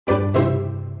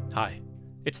Hi,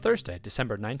 it's Thursday,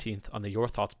 December 19th on the Your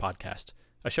Thoughts podcast,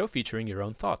 a show featuring your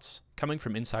own thoughts, coming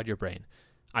from inside your brain.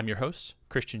 I'm your host,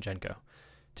 Christian Jenko.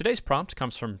 Today's prompt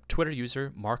comes from Twitter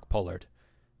user Mark Pollard.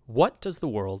 What does the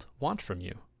world want from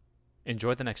you?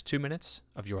 Enjoy the next 2 minutes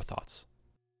of Your Thoughts.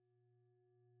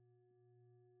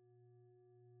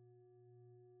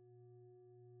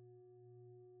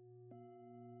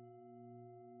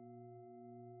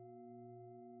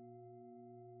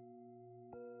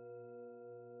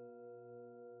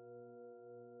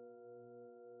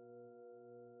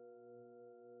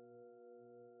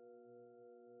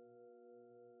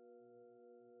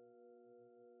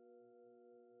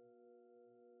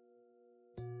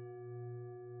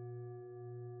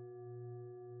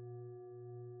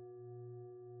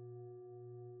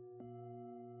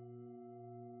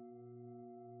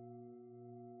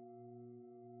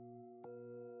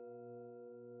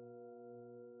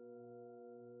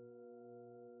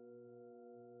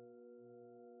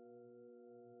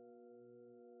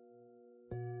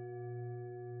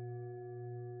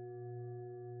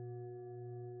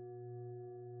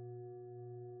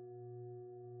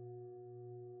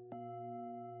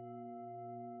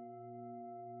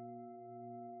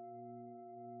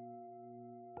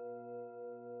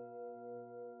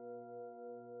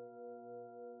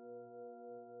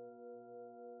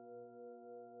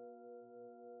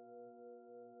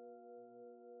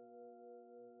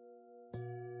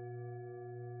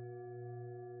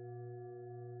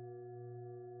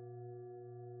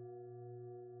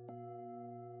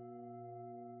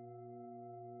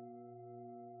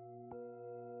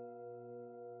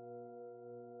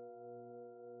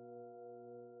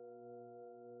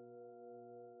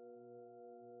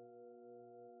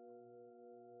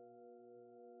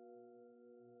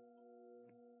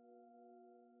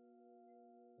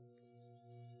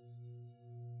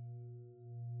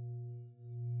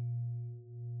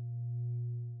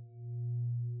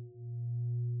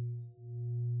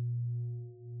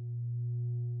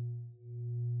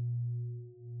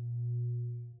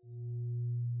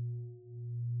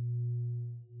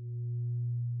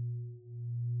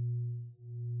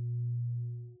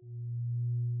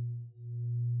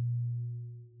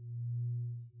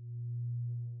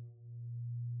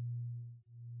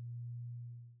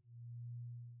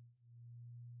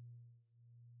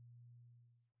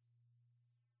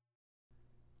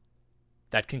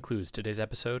 That concludes today's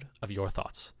episode of Your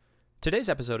Thoughts. Today's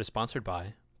episode is sponsored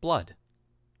by Blood.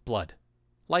 Blood.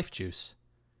 Life Juice.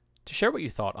 To share what you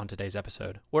thought on today's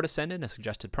episode, or to send in a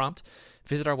suggested prompt,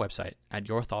 visit our website at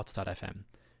yourthoughts.fm.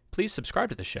 Please subscribe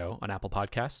to the show on Apple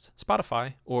Podcasts,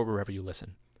 Spotify, or wherever you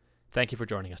listen. Thank you for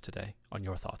joining us today on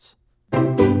Your Thoughts.